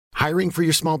Hiring for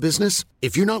your small business?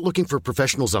 If you're not looking for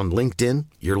professionals on LinkedIn,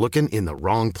 you're looking in the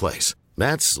wrong place.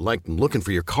 That's like looking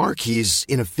for your car keys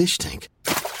in a fish tank.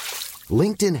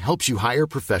 LinkedIn helps you hire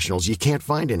professionals you can't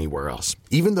find anywhere else,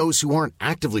 even those who aren't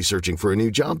actively searching for a new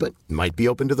job but might be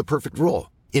open to the perfect role.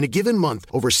 In a given month,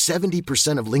 over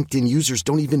 70% of LinkedIn users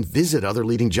don't even visit other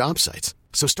leading job sites.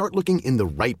 So start looking in the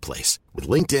right place. With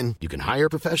LinkedIn, you can hire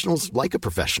professionals like a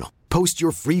professional. Post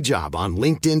your free job on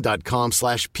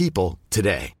linkedin.com/people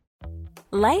today.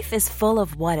 Life is full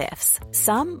of what-ifs.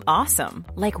 Some awesome,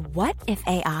 like what if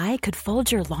AI could fold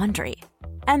your laundry?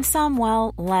 And some,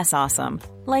 well, less awesome,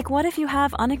 like what if you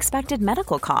have unexpected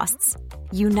medical costs?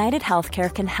 United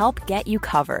Healthcare can help get you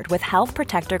covered with Health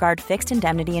Protector Guard fixed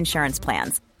indemnity insurance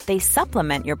plans. They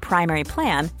supplement your primary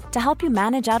plan to help you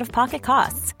manage out-of-pocket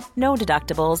costs. No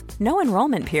deductibles, no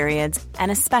enrollment periods,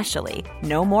 and especially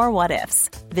no more what-ifs.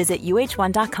 Visit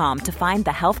uh1.com to find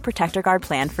the Health Protector Guard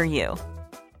plan for you.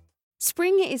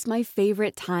 Spring is my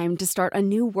favorite time to start a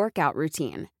new workout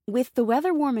routine. With the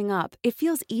weather warming up, it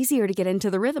feels easier to get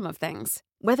into the rhythm of things.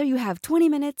 Whether you have 20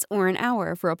 minutes or an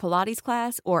hour for a Pilates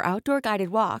class or outdoor guided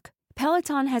walk,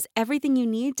 Peloton has everything you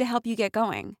need to help you get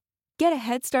going. Get a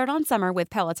head start on summer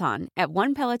with Peloton at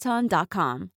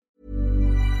onepeloton.com.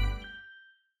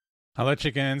 Hello,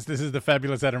 chickens. This is the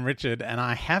fabulous Adam Richard, and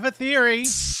I have a theory.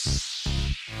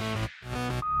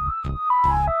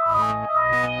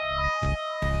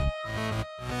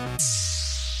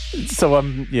 So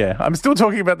I'm still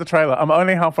talking about the trailer. I'm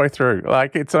only halfway through.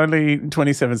 Like, it's only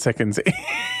 27 seconds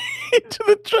into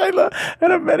the trailer,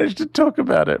 and I've managed to talk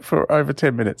about it for over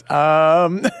 10 minutes.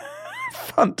 Fun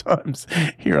times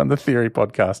here on the Theory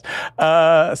podcast.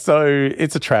 So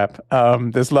it's a trap.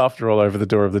 There's laughter all over the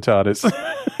door of the TARDIS.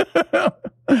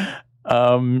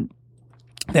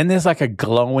 Then there's like a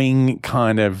glowing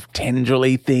kind of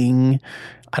tendrily thing.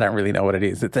 I don't really know what it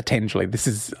is. It's a tendrily.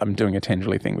 I'm doing a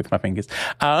tendrily thing with my fingers.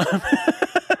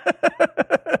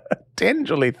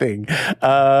 Tendrily thing.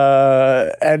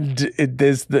 And it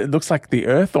looks like the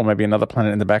Earth or maybe another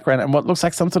planet in the background and what looks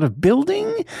like some sort of building.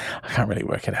 I can't really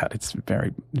work it out. It's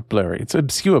very blurry. It's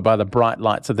obscured by the bright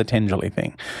lights of the tendrily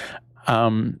thing.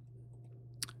 And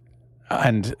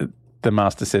the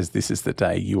Master says, this is the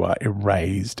day you are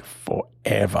erased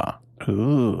forever.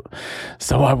 Ooh.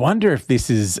 So I wonder if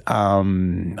this is, I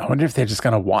wonder if they're just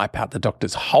going to wipe out the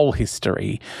Doctor's whole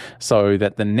history so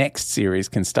that the next series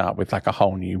can start with like a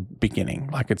whole new beginning.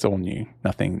 Like it's all new.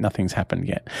 Nothing's happened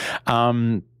yet.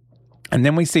 And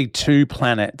then we see two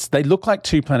planets. They look like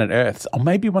two planet Earths, or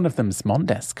maybe one of them's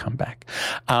Mondas come back.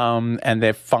 And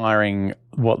they're firing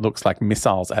what looks like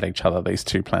missiles at each other, these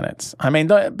two planets. I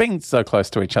mean, being so close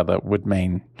to each other would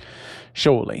mean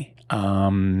surely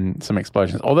some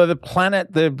explosions. Although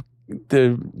the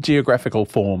geographical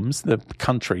forms, the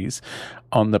countries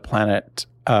on the planet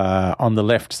on the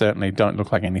left certainly don't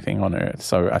look like anything on Earth.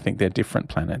 So I think they're different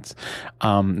planets.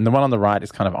 And the one on the right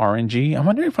is kind of orangey. I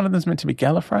wonder if one of them is meant to be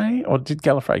Gallifrey, or did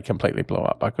Gallifrey completely blow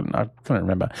up? I couldn't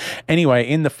remember. Anyway,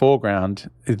 in the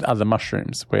foreground are the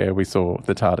mushrooms where we saw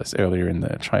the TARDIS earlier in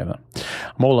the trailer.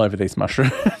 I'm all over these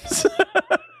mushrooms.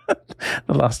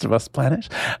 The Last of Us planet.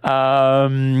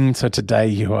 So today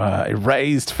you are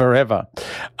erased forever.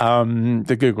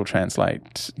 The Google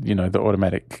Translate, the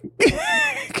automatic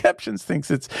captions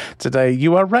thinks it's today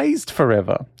you are raised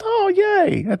forever. Oh,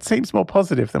 yay. That seems more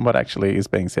positive than what actually is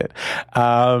being said.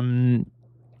 So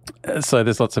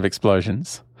there's lots of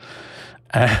explosions.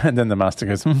 And then the Master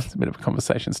goes, it's a bit of a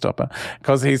conversation stopper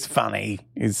because he's funny.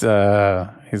 He's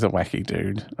a wacky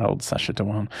dude, old Sacha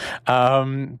Dhawan.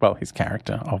 Well, his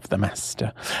character of the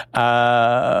Master.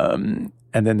 And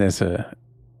then there's a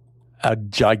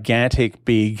gigantic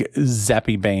big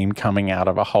zappy beam coming out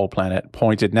of a whole planet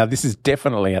pointed. Now, this is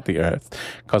definitely at the Earth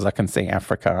because I can see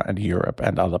Africa and Europe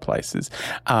and other places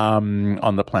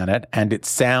on the planet. And it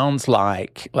sounds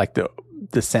like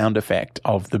the sound effect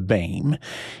of the beam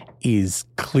is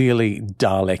clearly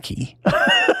Dalek-y.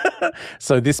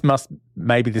 So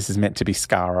maybe this is meant to be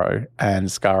Skaro, and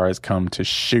Skaro's come to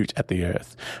shoot at the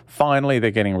Earth. Finally,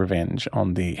 they're getting revenge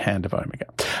on the Hand of Omega.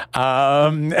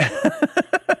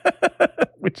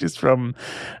 Which is from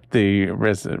the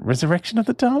Resurrection of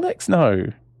the Daleks? No.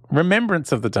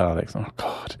 Remembrance of the Daleks. Oh,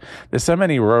 God. There's so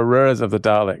many horrors of the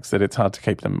Daleks that it's hard to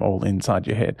keep them all inside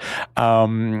your head,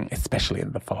 especially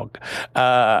in the fog.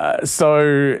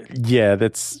 So, yeah,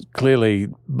 that's clearly,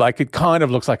 it kind of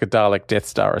looks like a Dalek Death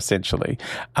Star, essentially.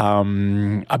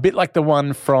 A bit like the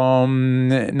one from,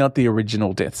 not the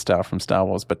original Death Star from Star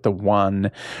Wars, but the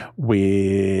one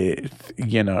with,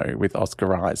 with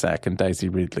Oscar Isaac and Daisy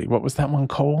Ridley. What was that one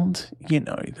called?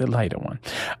 The later one.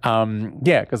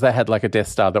 Yeah, because they had like a Death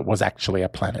Star that it was actually a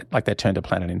planet. Like they turned a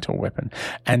planet into a weapon.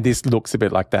 And this looks a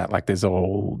bit like that. Like there's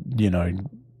all,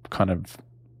 kind of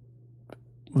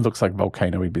looks like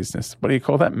volcano-y business. What do you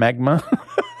call that? Magma?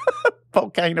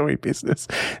 Volcano-y business.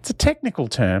 It's a technical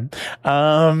term.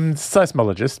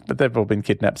 Seismologists, but they've all been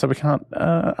kidnapped, so we can't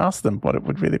ask them what it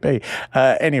would really be.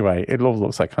 Anyway, it all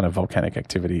looks like kind of volcanic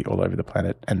activity all over the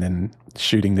planet and then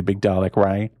shooting the big Dalek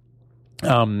ray.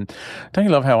 Don't you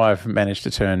love how I've managed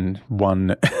to turn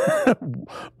 1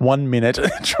 minute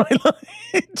trailer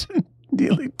into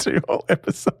nearly 2 whole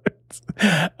episodes?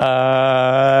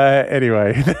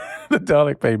 Anyway, the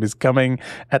Dalek beam is coming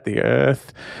at the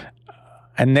Earth.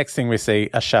 And next thing we see,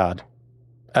 Ashad,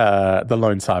 the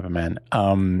lone Cyberman,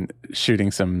 shooting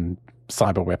some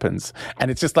cyber weapons. And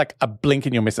it's just like a blink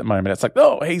and you'll miss it moment. It's like,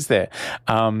 oh, he's there.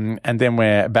 And then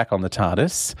we're back on the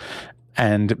TARDIS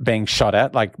and being shot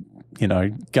at, like,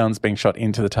 guns being shot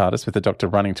into the TARDIS with the Doctor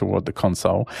running toward the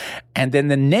console. And then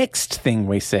the next thing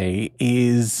we see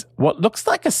is what looks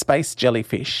like a space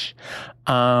jellyfish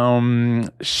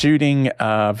shooting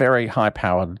a very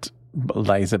high-powered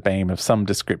laser beam of some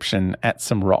description at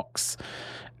some rocks.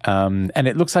 And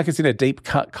it looks like it's in a deep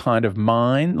cut kind of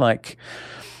mine, like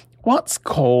what's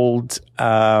called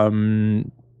a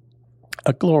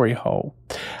glory hole.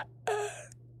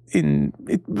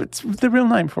 It's the real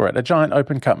name for it. A giant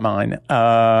open cut mine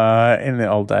in the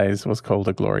old days was called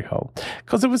a glory hole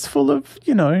because it was full of,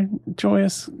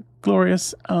 joyous,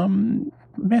 glorious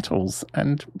metals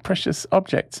and precious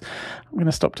objects. I'm going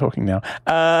to stop talking now.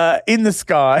 In the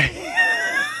sky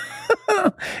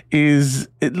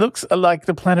it looks like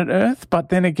the planet Earth, but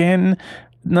then again,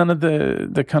 none of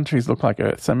the countries look like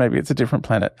Earth, so maybe it's a different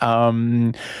planet.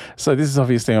 So this is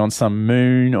obviously on some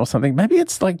moon or something. Maybe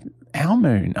it's like our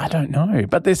moon. I don't know.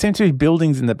 But there seem to be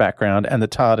buildings in the background, and the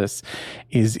TARDIS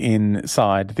is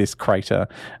inside this crater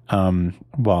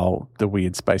while the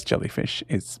weird space jellyfish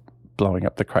is blowing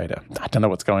up the crater. I don't know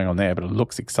what's going on there, but it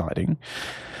looks exciting.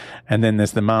 And then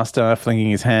there's the Master flinging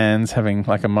his hands, having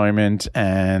like a moment,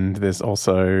 and there's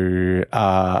also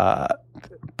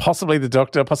possibly the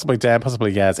Doctor, possibly Dan,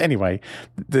 possibly Yaz. Anyway,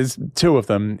 there's 2 of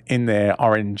them in their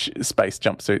orange space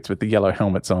jumpsuits with the yellow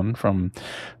helmets on from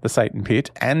the Satan Pit.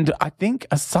 And I think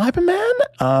a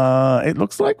Cyberman, it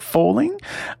looks like falling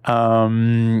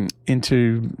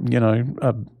into,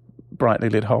 a brightly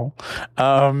lit hole.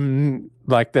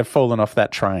 Like they've fallen off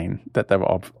that train that they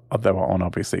were on,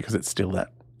 obviously, because it's still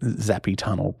that zappy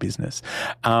tunnel business.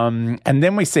 And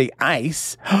then we see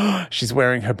Ace. She's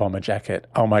wearing her bomber jacket.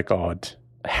 Oh, my God.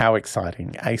 How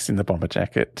exciting. Ace in the bomber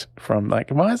jacket from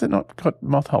why has it not got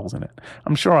moth holes in it?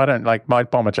 I'm sure my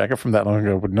bomber jacket from that long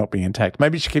ago would not be intact.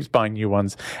 Maybe she keeps buying new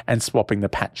ones and swapping the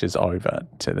patches over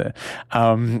to the...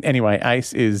 Anyway,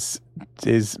 Ace is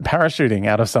parachuting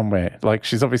out of somewhere. Like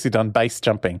she's obviously done base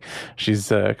jumping. She's,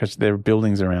 because there are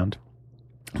buildings around.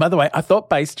 By the way, I thought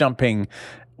base jumping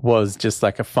was just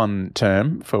like a fun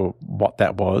term for what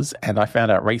that was. And I found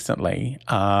out recently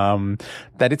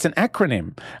that it's an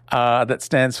acronym that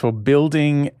stands for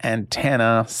Building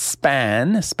Antenna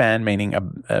Span, span meaning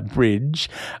a bridge,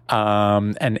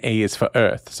 and E is for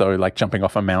Earth, so like jumping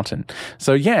off a mountain.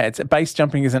 So yeah, it's base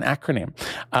jumping is an acronym.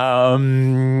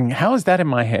 How is that in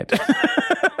my head?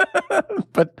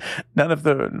 But none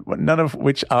of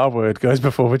which R word goes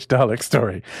before which Dalek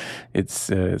story. It's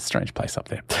a strange place up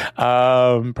there.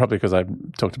 Probably because I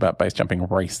talked about base jumping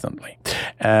recently.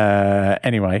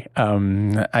 Anyway,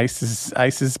 Ace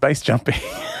is base jumping.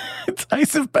 It's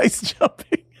Ace of base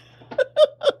jumping.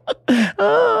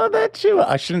 Oh, that's you.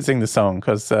 I shouldn't sing the song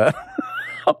because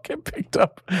I'll get picked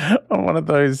up on one of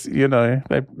those,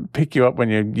 they pick you up when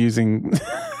you're using...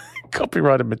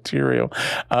 copyrighted material.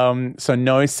 So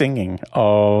no singing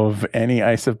of any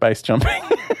Ace of base jumping.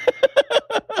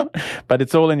 But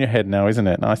it's all in your head now, isn't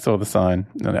it? And I saw the sign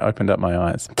and it opened up my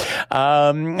eyes.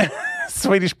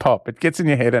 Swedish pop. It gets in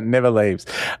your head and never leaves.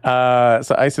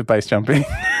 So Ace of base jumping.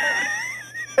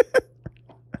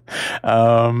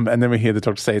 And then we hear the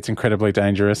Doctor say it's incredibly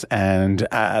dangerous, and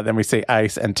then we see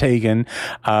Ace and Tegan.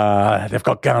 They've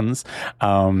got guns,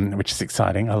 which is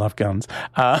exciting. I love guns.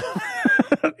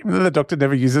 Even though the Doctor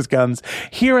never uses guns,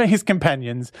 here are his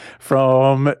companions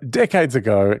from decades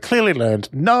ago, clearly learned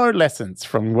no lessons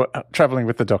from traveling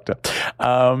with the Doctor.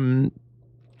 And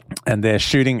they're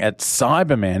shooting at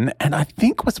Cybermen, and I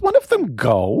think was one of them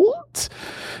gold?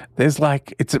 There's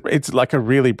it's like a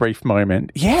really brief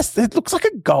moment. Yes, it looks like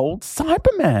a gold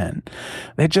Cyberman.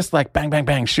 They're just like bang, bang,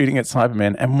 bang, shooting at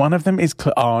Cybermen, and one of them is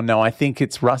oh no, I think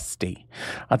it's Rusty.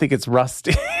 I think it's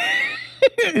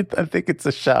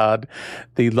Ashad,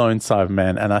 the lone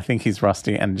Cyberman, and I think he's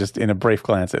Rusty. And just in a brief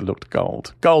glance, it looked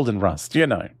gold and rust.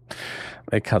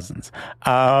 They're cousins.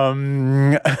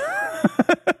 And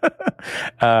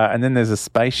then there's a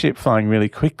spaceship flying really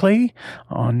quickly.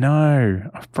 Oh no,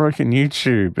 I've broken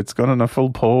YouTube. It's gone on a full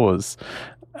pause.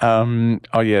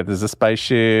 There's a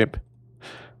spaceship.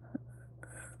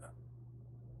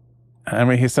 And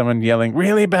we hear someone yelling,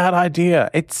 really bad idea.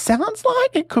 It sounds like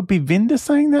it could be Vinda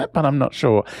saying that, but I'm not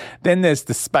sure. Then there's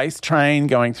the space train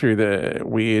going through the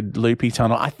weird loopy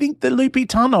tunnel. I think the loopy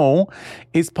tunnel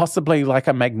is possibly like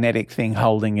a magnetic thing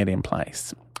holding it in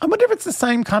place. I wonder if it's the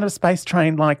same kind of space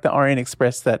train like the Orient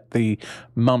Express that the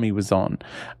Mummy was on.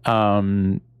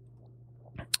 And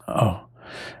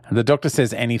the doctor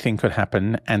says anything could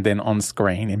happen, and then on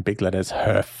screen in big letters,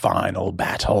 her final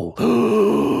battle.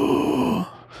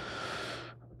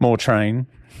 More train,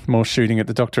 more shooting at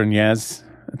the Doctor and Yaz,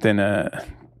 then the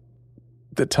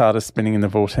TARDIS spinning in the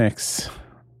vortex.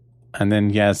 And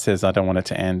then Yaz says, I don't want it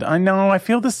to end. I know, I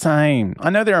feel the same.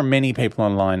 I know there are many people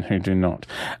online who do not.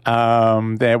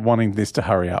 They're wanting this to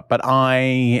hurry up, but I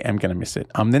am going to miss it.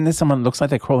 Then there's someone, looks like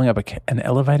they're crawling up an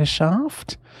elevator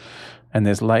shaft. And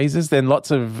there's lasers, then lots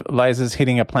of lasers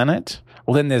hitting a planet.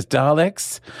 Well, then there's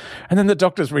Daleks. And then the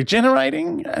Doctor's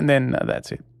regenerating. And then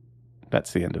that's it.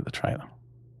 That's the end of the trailer.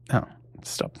 Oh, it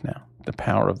stopped now. The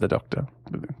power of the Doctor.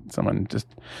 Someone just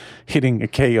hitting a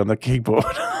key on the keyboard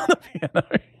on the piano.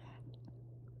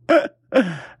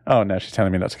 Oh, now she's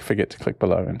telling me not to forget to click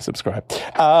below and subscribe.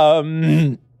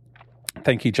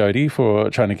 Thank you, Jodie, for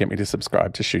trying to get me to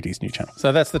subscribe to Shooty's new channel.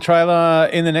 So that's the trailer.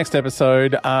 In the next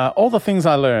episode, all the things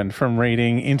I learned from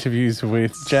reading interviews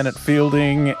with Janet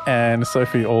Fielding and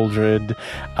Sophie Aldred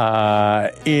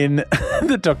in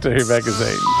the Doctor Who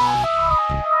magazine.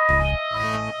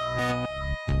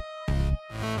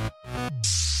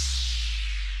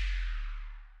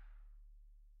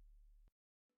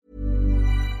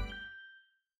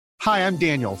 Hi, I'm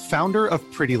Daniel, founder of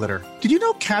Pretty Litter. Did you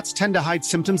know cats tend to hide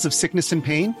symptoms of sickness and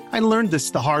pain? I learned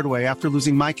this the hard way after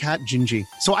losing my cat, Gingy.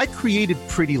 So I created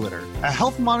Pretty Litter, a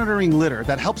health monitoring litter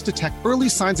that helps detect early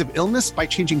signs of illness by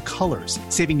changing colors,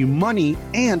 saving you money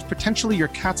and potentially your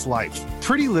cat's life.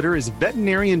 Pretty Litter is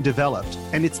veterinarian developed,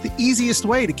 and it's the easiest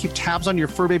way to keep tabs on your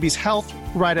fur baby's health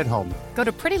right at home. Go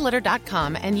to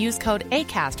prettylitter.com and use code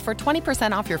ACAST for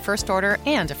 20% off your first order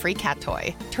and a free cat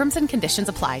toy. Terms and conditions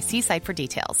apply. See site for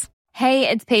details. Hey,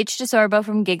 it's Paige DeSorbo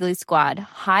from Giggly Squad.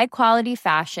 High quality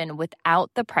fashion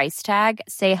without the price tag.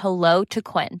 Say hello to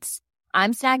Quince.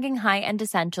 I'm snagging high-end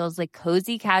essentials like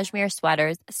cozy cashmere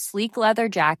sweaters, sleek leather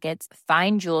jackets,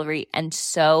 fine jewelry, and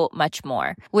so much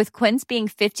more. With Quince being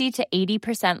 50 to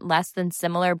 80% less than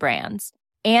similar brands.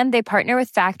 And they partner with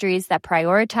factories that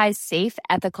prioritize safe,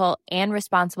 ethical, and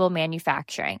responsible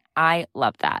manufacturing. I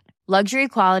love that. Luxury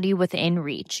quality within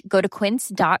reach. Go to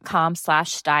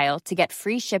quince.com/style to get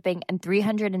free shipping and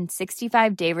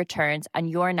 365-day returns on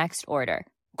your next order.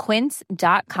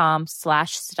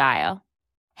 Quince.com/style.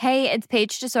 Hey, it's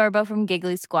Paige DeSorbo from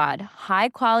Giggly Squad. High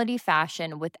quality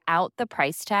fashion without the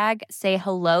price tag. Say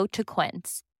hello to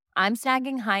Quince. I'm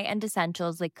snagging high-end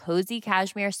essentials like cozy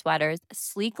cashmere sweaters,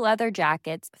 sleek leather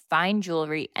jackets, fine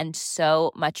jewelry, and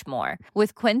so much more.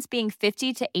 With Quince being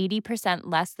 50 to 80%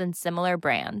 less than similar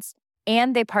brands.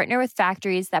 And they partner with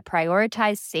factories that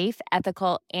prioritize safe,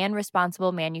 ethical, and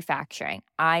responsible manufacturing.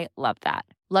 I love that.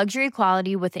 Luxury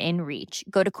quality within reach.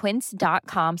 Go to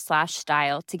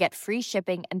quince.com/style to get free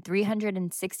shipping and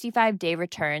 365-day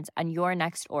returns on your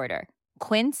next order.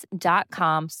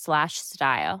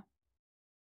 Quince.com/style.